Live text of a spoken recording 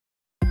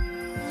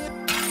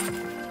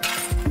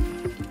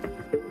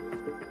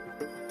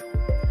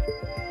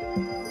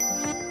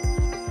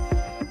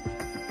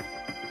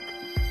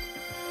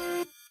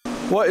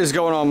What is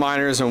going on,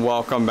 miners, and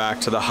welcome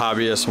back to the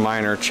Hobbyist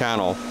Miner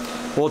channel.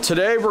 Well,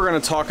 today we're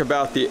going to talk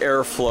about the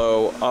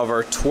airflow of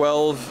our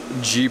 12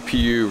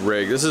 GPU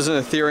rig. This is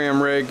an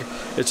Ethereum rig.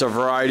 It's a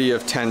variety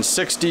of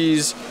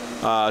 1060s,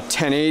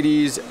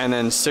 1080s, and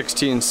then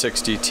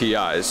 1660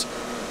 Ti's.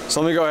 So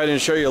let me go ahead and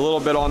show you a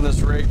little bit on this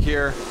rig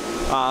here.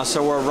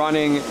 So we're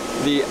running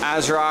the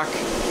ASRock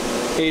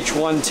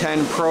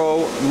H110 Pro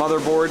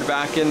motherboard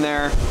back in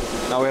there.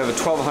 Now we have a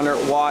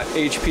 1200 watt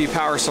HP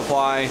power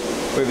supply.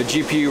 We have a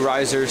GPU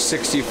Riser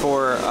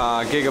 64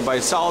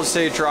 gigabyte solid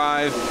state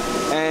drive,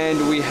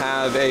 and we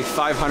have a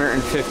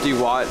 550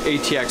 watt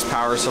ATX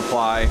power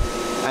supply,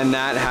 and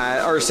that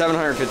has, or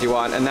 750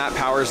 watt, and that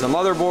powers the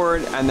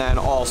motherboard, and then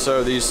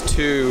also these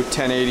two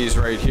 1080s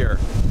right here.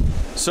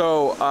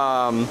 So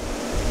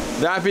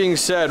that being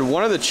said,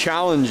 one of the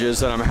challenges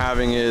that I'm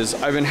having is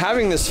I've been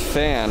having this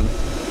fan.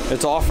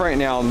 It's off right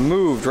now,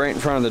 moved right in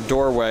front of the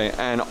doorway,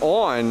 and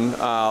on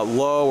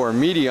low or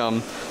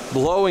medium,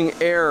 blowing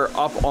air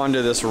up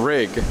onto this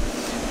rig.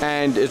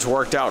 And it's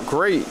worked out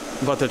great,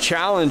 but the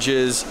challenge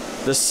is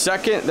the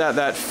second that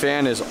that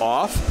fan is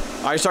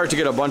off, I start to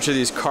get a bunch of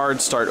these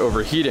cards start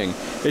overheating.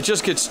 It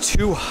just gets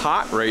too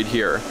hot right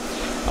here.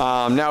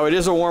 Now it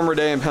is a warmer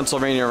day in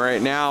Pennsylvania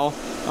right now.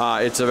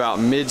 It's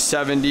about mid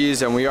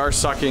 70s, and we are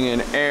sucking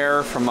in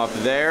air from up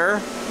there,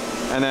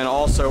 and then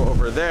also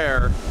over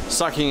there,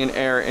 sucking in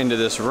air into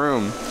this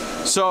room.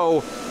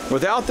 So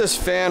without this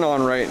fan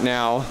on right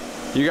now,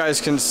 you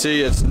guys can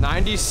see it's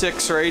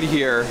 96 right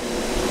here.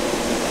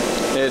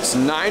 It's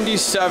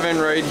 97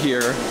 right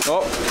here.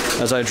 Oh,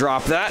 as I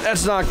drop that,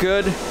 that's not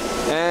good.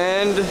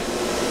 And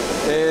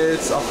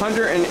it's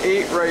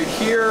 108 right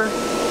here,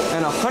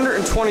 and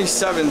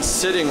 127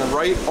 sitting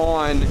right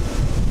on.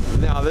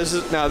 Now this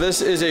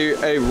is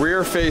a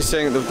rear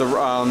facing the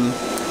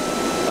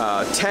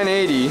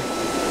 1080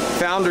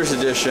 Founders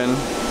Edition.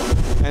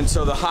 And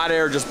so the hot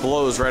air just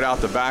blows right out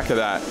the back of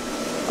that.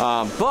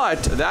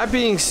 But that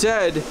being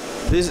said,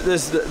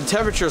 the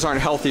temperatures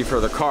aren't healthy for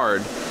the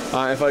card.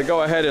 If I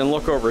go ahead and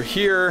look over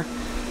here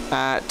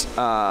at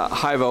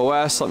Hive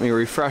OS, let me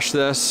refresh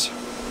this.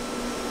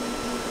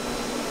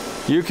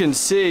 You can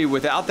see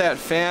without that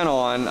fan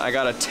on, I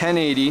got a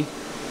 1080,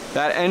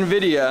 that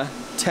NVIDIA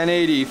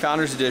 1080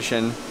 Founders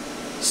Edition,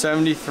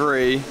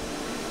 73.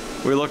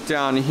 We look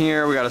down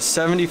here, we got a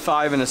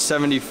 75 and a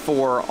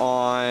 74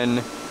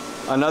 on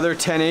another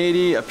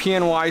 1080, a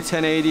PNY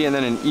 1080, and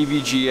then an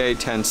EVGA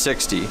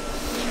 1060.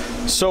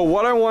 So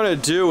what I want to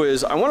do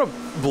is I want to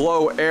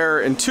blow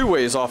air in two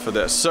ways off of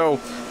this. So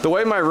the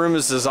way my room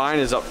is designed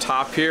is up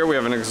top here. We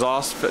have an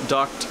exhaust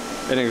duct,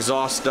 an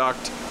exhaust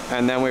duct,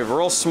 and then we have a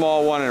real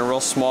small one and a real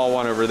small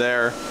one over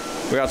there.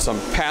 We got some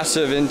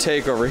passive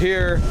intake over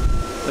here.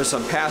 There's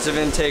some passive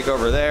intake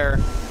over there.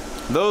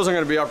 Those are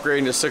going to be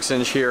upgrading to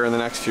 6-inch here in the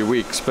next few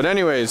weeks. But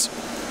anyways,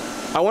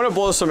 I want to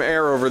blow some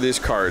air over these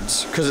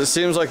cards because it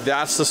seems like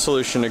that's the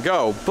solution to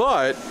go.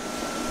 But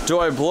do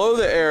I blow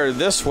the air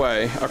this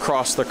way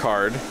across the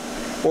card,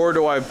 or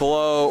do I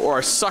blow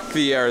or suck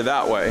the air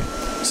that way?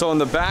 So in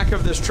the back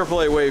of this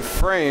AAA wave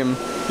frame,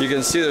 you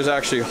can see there's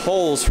actually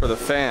holes for the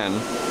fan,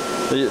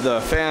 the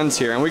fans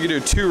here, and we can do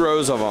 2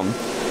 rows of them.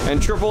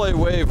 And AAA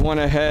wave went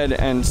ahead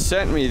and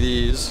sent me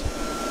these.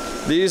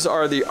 These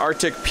are the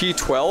Artic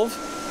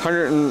P12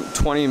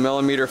 120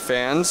 millimeter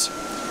fans.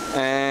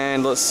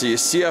 And let's see,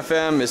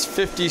 CFM is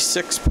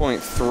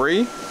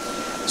 56.3.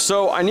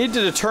 So I need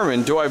to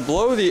determine, do I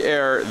blow the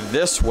air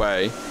this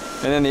way,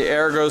 and then the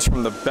air goes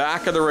from the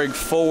back of the rig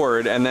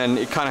forward, and then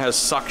it kind of has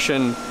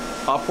suction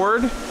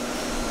upward?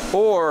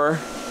 Or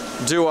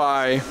do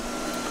I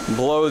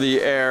blow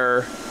the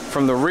air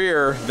from the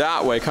rear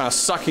that way, kind of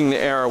sucking the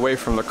air away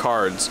from the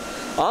cards?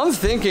 I'm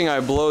thinking I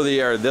blow the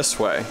air this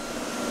way.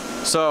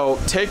 So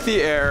take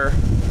the air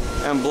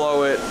and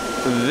blow it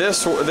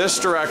this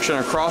direction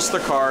across the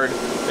card.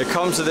 It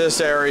comes to this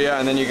area,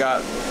 and then you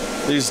got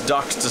these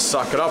ducts to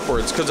suck it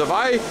upwards. Because if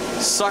I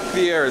suck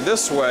the air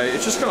this way,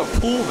 it's just going to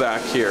pool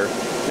back here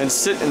and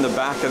sit in the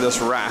back of this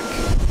rack.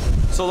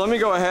 So let me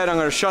go ahead, I'm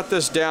going to shut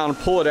this down,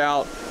 pull it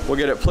out. We'll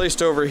get it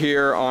placed over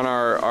here on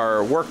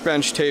our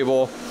workbench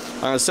table.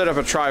 I'm going to set up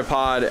a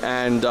tripod,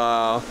 and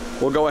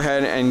we'll go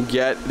ahead and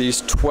get these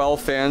 12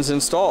 fans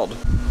installed.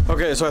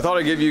 Okay, so I thought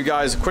I'd give you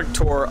guys a quick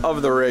tour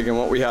of the rig and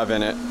what we have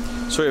in it.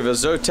 So we have a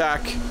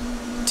Zotac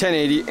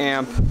 1080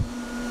 amp,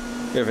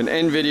 we have an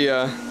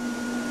NVIDIA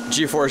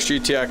Geforce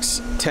GTX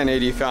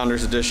 1080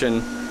 Founders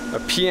Edition, a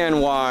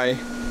PNY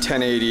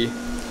 1080,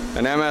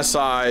 an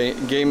MSI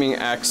Gaming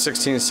X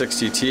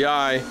 1660 Ti,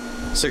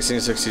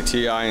 1660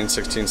 Ti, and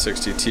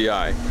 1660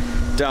 Ti.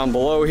 Down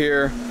below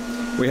here,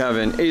 we have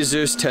an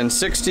Asus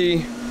 1060,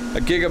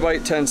 a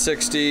Gigabyte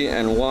 1060,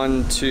 and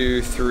 1,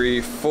 2,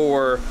 3,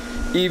 4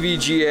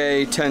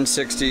 EVGA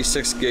 1060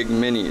 6 gig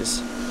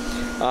minis.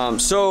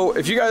 So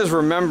if you guys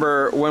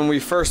remember when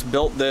we first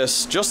built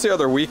this, just the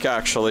other week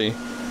actually,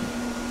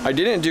 I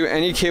didn't do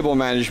any cable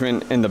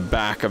management in the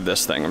back of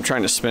this thing. I'm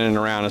trying to spin it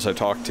around as I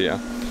talk to you.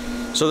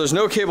 So there's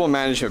no cable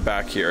management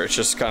back here. It's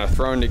just kind of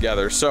thrown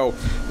together. So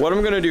what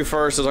I'm gonna do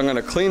first is I'm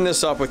gonna clean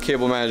this up with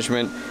cable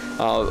management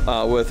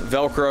with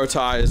Velcro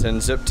ties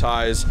and zip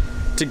ties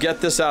to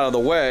get this out of the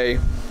way.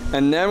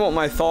 And then what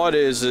my thought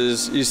is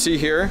you see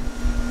here,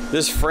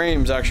 this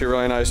frame's actually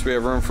really nice. We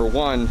have room for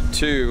 1,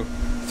 2,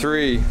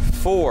 3,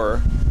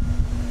 4,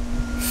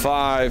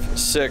 5,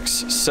 6,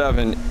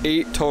 7,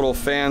 8 total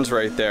fans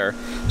right there.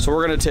 So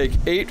we're gonna take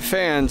 8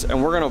 fans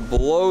and we're gonna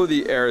blow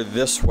the air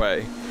this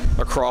way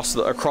across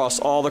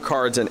all the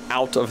cards and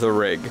out of the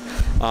rig.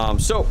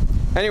 So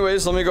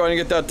anyways, let me go ahead and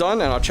get that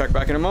done and I'll check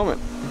back in a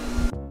moment.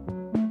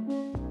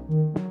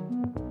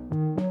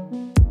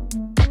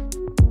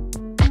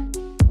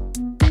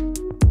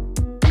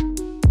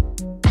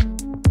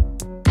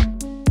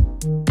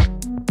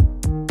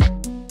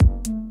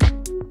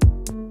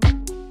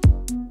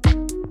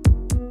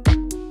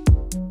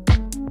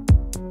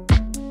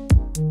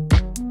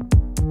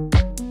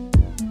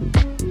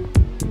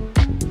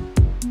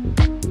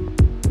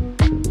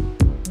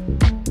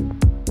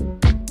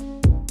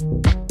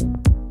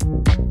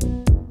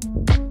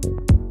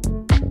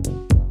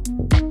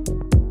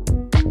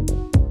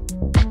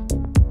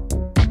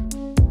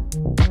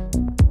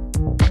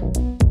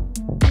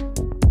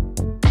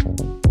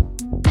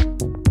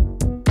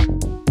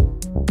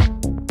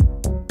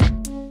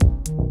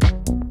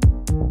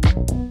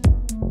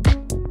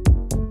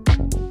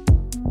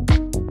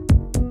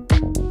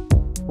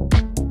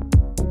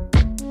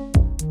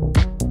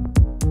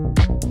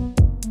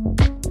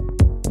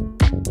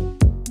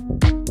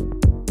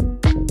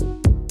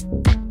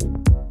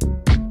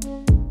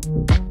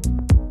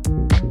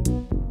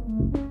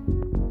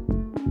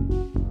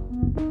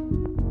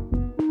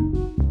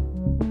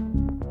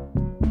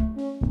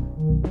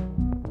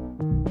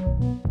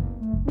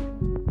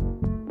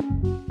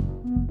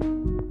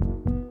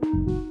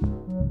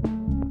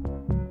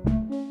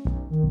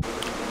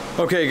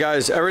 Okay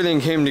guys, everything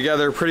came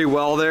together pretty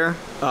well there.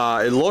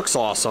 It looks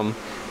awesome.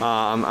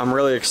 I'm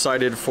really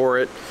excited for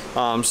it.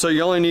 So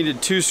you only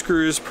needed 2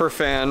 screws per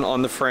fan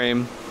on the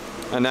frame,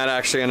 and that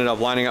actually ended up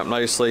lining up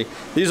nicely.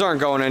 These aren't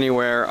going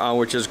anywhere,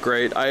 which is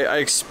great. I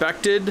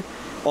expected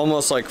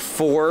almost like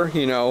 4,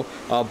 you know,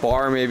 a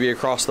bar maybe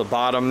across the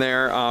bottom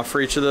there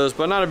for each of those,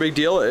 but not a big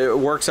deal. It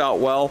works out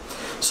well.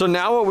 So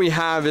now what we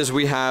have is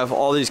we have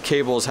all these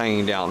cables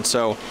hanging down.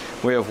 So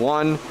we have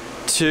 1,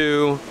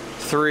 2,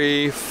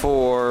 3,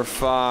 4,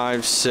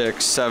 5,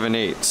 6, 7,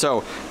 8.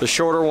 So the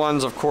shorter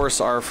ones of course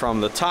are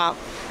from the top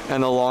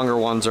and the longer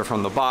ones are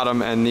from the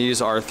bottom, and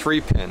these are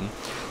 3-pin.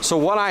 So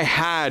what I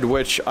had,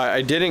 which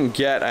I didn't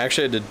get, I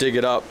actually had to dig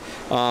it up.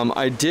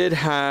 I did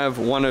have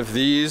one of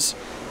these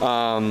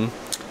fan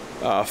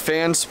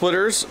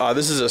splitters.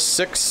 This is a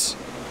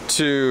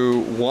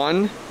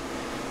 6-to-1.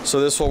 So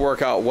this will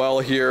work out well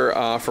here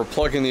for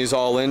plugging these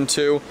all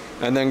into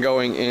and then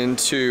going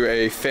into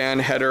a fan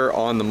header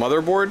on the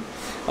motherboard,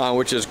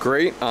 which is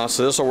great.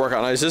 So this will work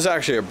out nice. This is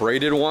actually a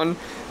braided one.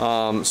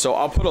 So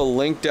I'll put a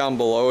link down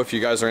below if you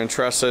guys are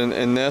interested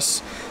in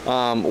this.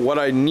 What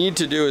I need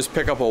to do is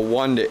pick up a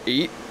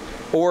 1-to-8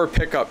 or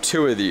pick up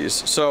 2 of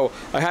these. So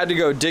I had to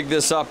go dig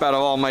this up out of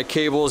all my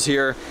cables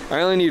here. I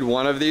only need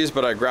 1 of these,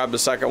 but I grabbed the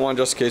second one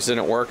just in case it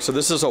didn't work. So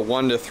this is a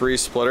 1-to-3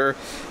 splitter.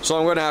 So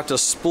I'm gonna have to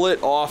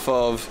split off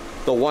of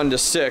the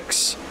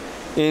 1-to-6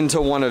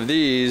 into one of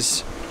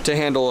these to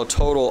handle a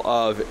total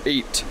of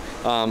 8.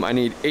 I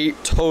need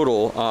 8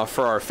 total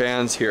for our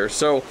fans here.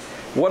 So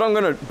what I'm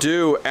gonna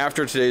do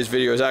after today's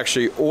video is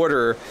actually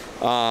order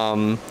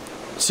so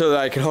that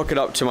I can hook it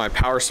up to my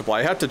power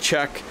supply. I have to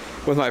check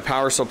with my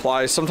power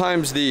supply.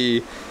 Sometimes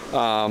the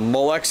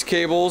Molex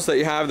cables that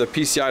you have, the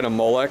PCI to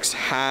Molex,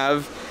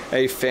 have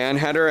a fan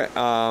header,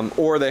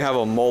 or they have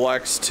a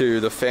Molex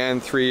to the fan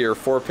 3 or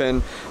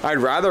 4-pin. I'd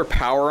rather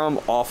power them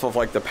off of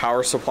like the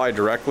power supply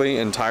directly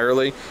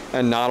entirely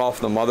and not off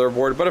the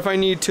motherboard, but if I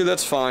need to,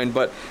 that's fine.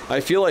 But I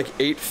feel like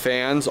 8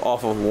 fans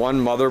off of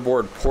one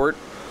motherboard port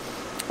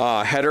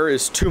header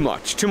is too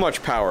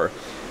much power.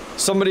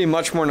 Somebody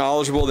much more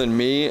knowledgeable than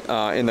me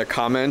in the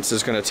comments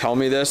is going to tell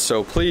me this,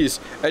 so please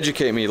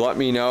educate me, let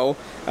me know.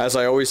 As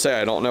I always say,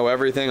 I don't know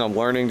everything, I'm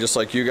learning just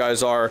like you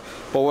guys are.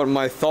 But what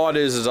my thought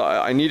is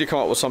I need to come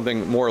up with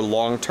something more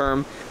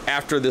long-term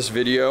after this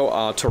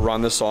video to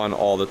run this on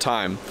all the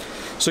time.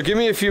 So give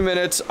me a few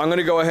minutes. I'm going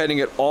to go ahead and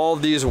get all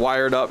of these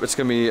wired up. It's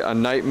going to be a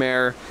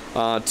nightmare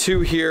to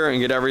here and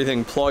get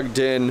everything plugged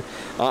in.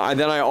 And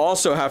then I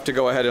also have to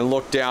go ahead and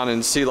look down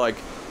and see like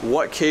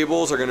what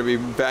cables are going to be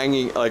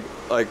banging,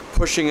 like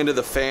pushing into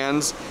the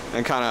fans,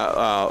 and kind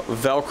of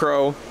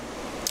velcro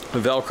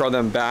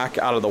them back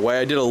out of the way.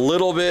 I did a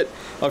little bit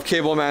of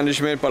cable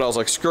management, but I was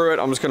like, screw it,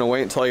 I'm just going to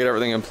wait until I get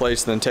everything in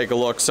place and then take a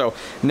look. So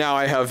now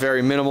I have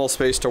very minimal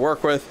space to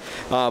work with,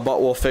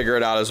 but we'll figure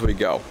it out as we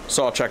go.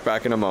 So I'll check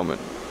back in a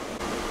moment.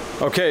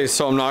 Okay,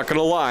 so I'm not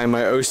gonna lie,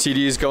 my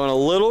OCD is going a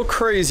little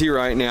crazy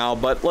right now,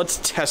 but let's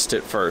test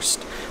it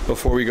first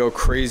before we go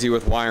crazy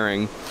with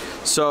wiring.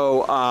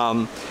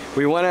 So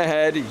we went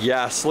ahead,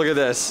 yes, look at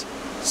this,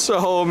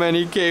 so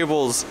many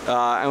cables,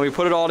 and we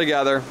put it all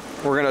together.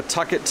 We're gonna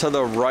tuck it to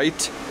the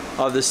right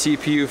of the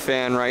CPU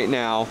fan right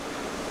now.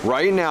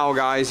 Right now,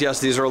 guys, yes,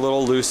 these are a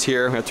little loose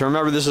here. You have to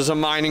remember this is a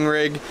mining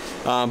rig,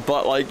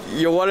 but like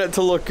you want it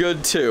to look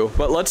good too.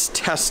 But let's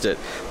test it.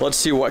 Let's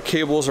see what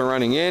cables are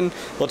running in.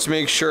 Let's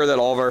make sure that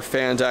all of our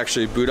fans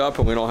actually boot up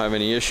and we don't have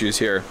any issues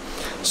here.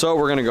 So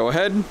we're gonna go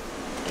ahead,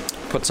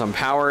 put some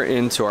power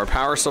into our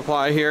power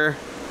supply here.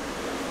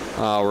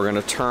 We're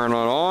gonna turn it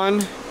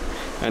on,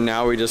 and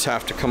now we just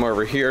have to come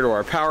over here to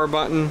our power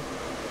button.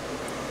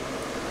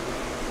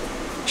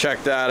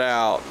 Check that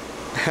out.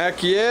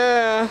 Heck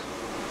yeah!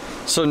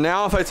 So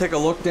now if I take a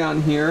look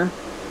down here,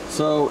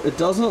 so it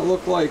doesn't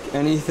look like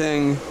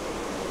anything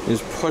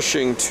is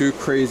pushing too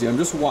crazy. I'm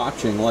just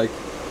watching, like,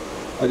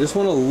 I just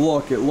want to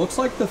look. It looks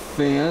like the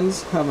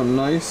fans have a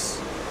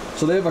nice,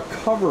 so they have a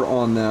cover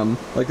on them.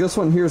 Like this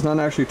one here is not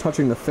actually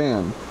touching the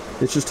fan.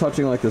 It's just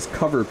touching like this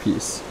cover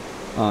piece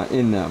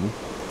in them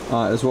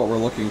is what we're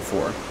looking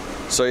for.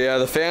 So yeah,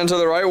 the fans are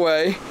the right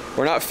way.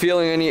 We're not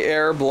feeling any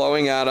air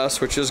blowing at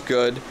us, which is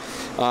good.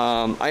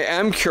 I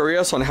am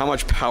curious on how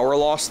much power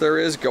loss there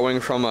is going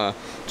from a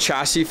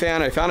chassis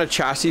fan. I found a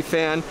chassis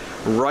fan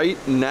right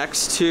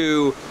next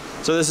to,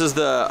 so this is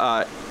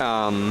the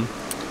Asus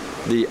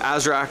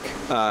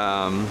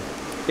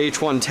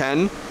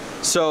H110.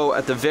 So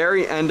at the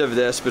very end of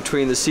this,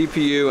 between the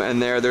CPU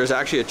and there's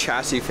actually a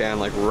chassis fan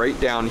like right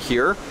down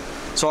here.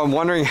 So I'm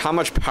wondering how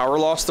much power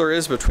loss there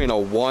is between a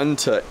 1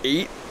 to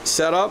 8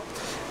 setup,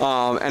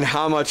 and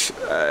how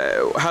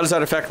does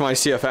that affect my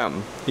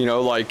CFM? You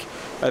know, like,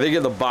 I think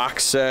the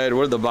box said,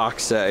 what did the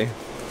box say?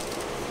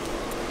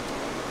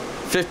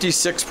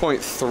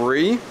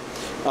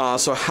 56.3.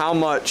 So how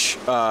much,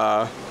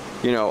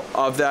 you know,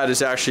 of that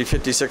is actually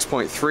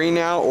 56.3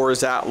 now, or is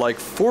that like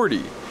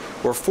 40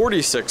 or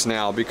 46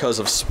 now because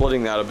of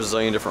splitting that a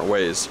bazillion different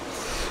ways?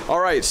 All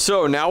right,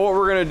 so now what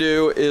we're gonna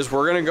do is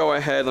we're gonna go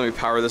ahead, let me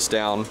power this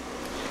down.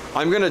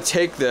 I'm gonna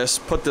take this,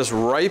 put this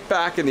right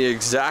back in the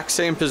exact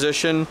same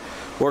position.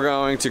 We're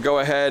going to go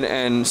ahead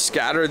and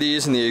scatter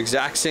these in the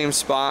exact same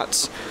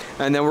spots,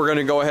 and then we're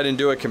gonna go ahead and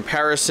do a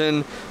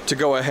comparison to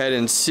go ahead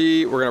and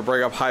see. We're gonna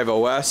bring up Hive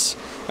OS,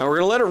 and we're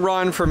gonna let it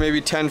run for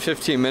maybe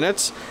 10-15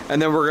 minutes,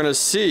 and then we're gonna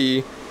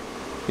see,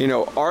 you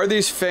know, are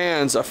these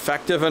fans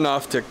effective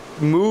enough to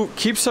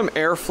keep some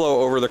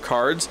airflow over the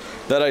cards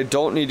that I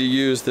don't need to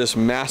use this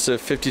massive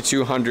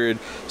 5200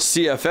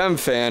 CFM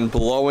fan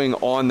blowing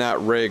on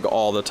that rig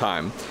all the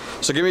time.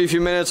 So give me a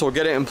few minutes, we'll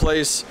get it in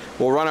place,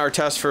 we'll run our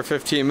test for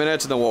 15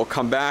 minutes, and then we'll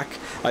come back.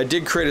 I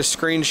did create a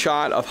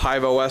screenshot of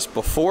Hive OS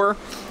before,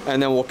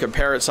 and then we'll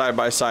compare it side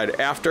by side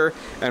after,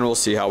 and we'll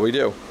see how we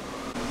do.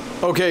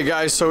 Okay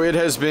guys, so it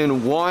has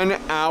been 1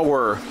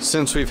 hour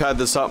since we've had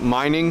this up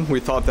mining. We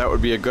thought that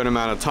would be a good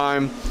amount of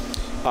time.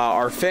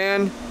 Our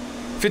fan,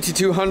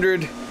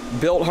 5200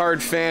 built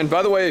hard fan.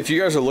 By the way, if you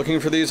guys are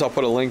looking for these, I'll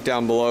put a link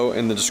down below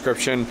in the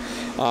description,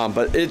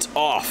 but it's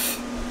off.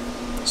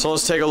 So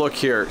let's take a look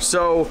here.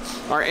 So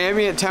our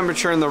ambient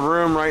temperature in the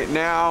room right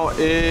now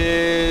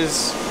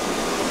is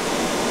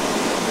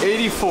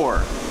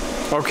 84.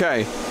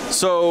 Okay,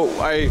 so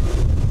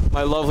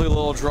my lovely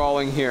little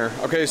drawing here.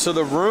 Okay, so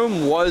the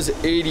room was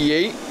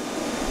 88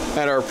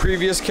 at our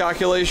previous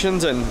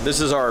calculations, and this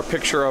is our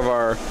picture of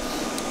our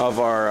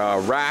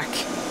rack.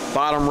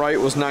 Bottom right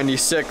was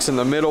 96, and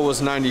the middle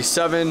was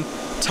 97.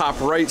 Top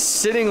right,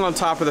 sitting on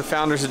top of the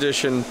Founders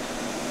Edition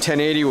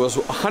 1080 was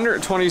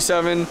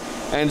 127,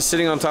 and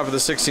sitting on top of the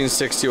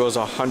 1660 was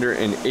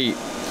 108.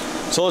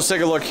 So let's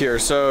take a look here.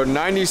 So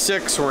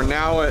 96, we're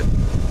now at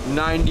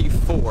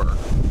 94.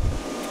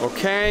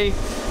 Okay,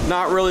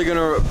 not really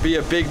gonna be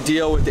a big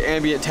deal with the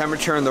ambient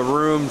temperature in the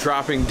room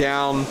dropping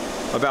down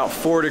about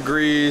 4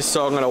 degrees,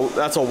 so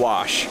that's a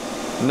wash.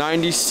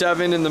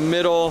 97 in the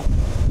middle,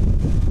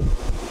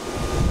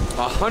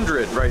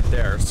 100 right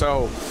there.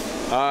 So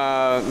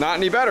not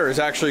any better, it's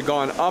actually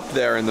gone up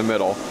there in the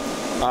middle.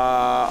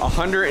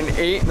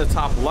 108 in the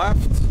top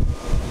left,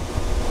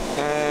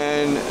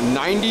 and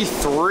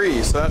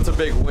 93, so that's a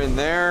big win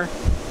there,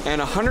 and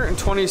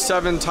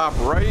 127 top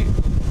right,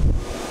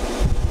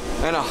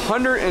 and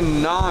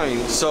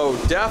 109, so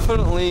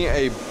definitely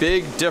a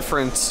big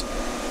difference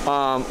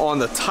on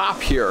the top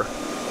here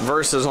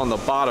versus on the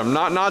bottom.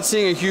 Not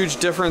seeing a huge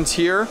difference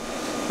here,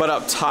 but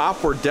up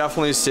top we're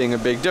definitely seeing a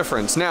big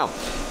difference. Now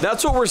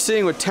that's what we're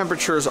seeing with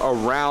temperatures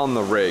around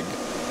the rig.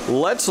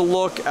 Let's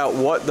look at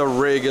what the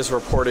rig is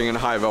reporting in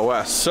Hive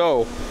OS.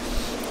 So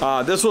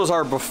this was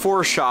our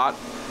before shot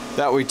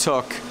that we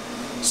took.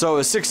 So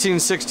a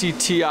 1660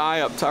 Ti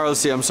up to, or let's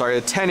see, I'm sorry,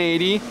 a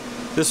 1080.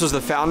 This was the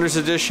Founders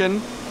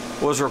Edition,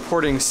 was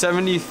reporting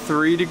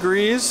 73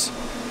 degrees.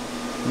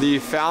 The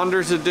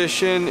Founders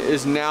Edition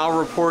is now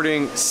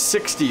reporting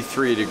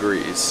 63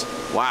 degrees.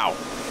 Wow.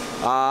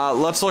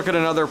 Let's look at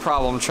another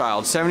problem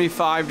child.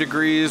 75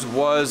 degrees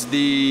was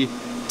the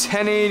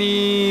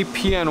 1080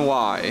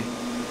 PNY.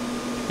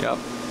 Yep,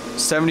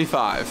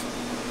 75.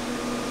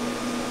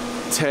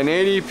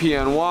 1080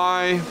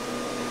 PNY,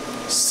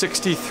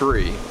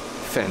 63.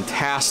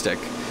 Fantastic.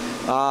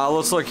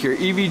 Let's look here.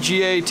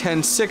 EVGA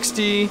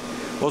 1060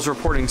 was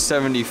reporting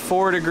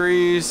 74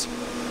 degrees.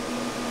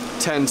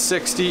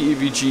 1060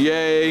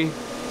 EVGA,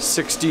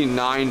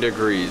 69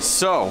 degrees.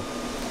 So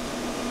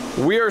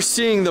we are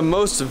seeing the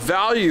most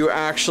value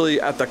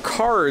actually at the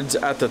cards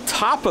at the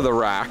top of the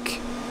rack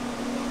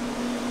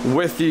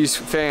with these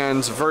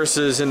fans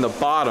versus in the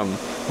bottom.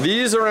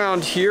 These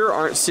around here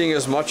aren't seeing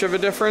as much of a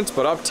difference,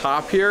 but up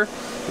top here,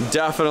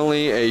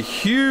 definitely a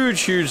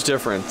huge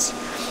difference.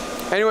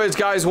 Anyways,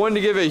 guys, wanted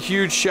to give a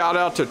huge shout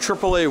out to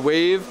AAA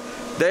Wave.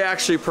 They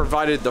actually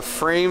provided the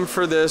frame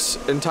for this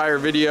entire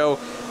video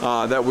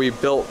that we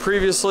built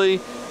previously.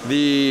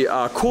 The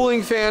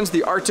cooling fans,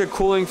 the Artic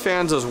cooling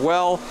fans as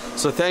well.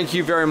 So thank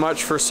you very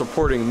much for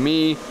supporting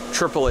me,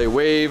 AAA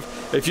Wave.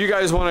 If you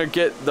guys want to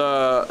get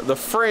the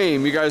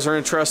frame, you guys are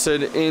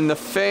interested in the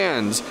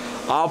fans,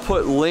 I'll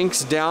put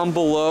links down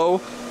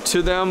below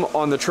to them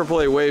on the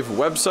AAA Wave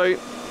website,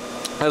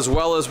 as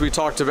well as we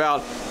talked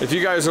about. If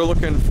you guys are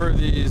looking for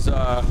these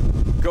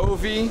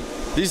Govi,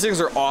 these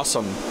things are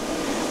awesome.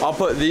 I'll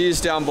put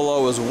these down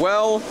below as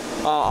well.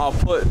 I'll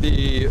put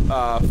the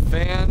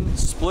fan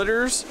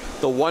splitters,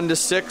 the 1 to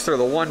 6 or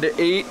the 1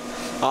 to 8.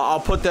 I'll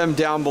put them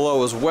down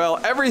below as well.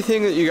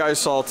 Everything that you guys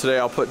saw today,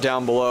 I'll put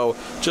down below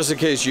just in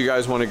case you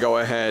guys want to go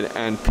ahead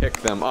and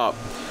pick them up.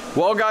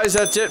 Well, guys,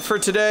 that's it for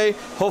today.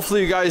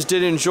 Hopefully you guys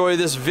did enjoy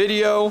this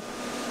video.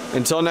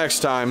 Until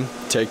next time,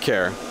 take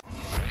care.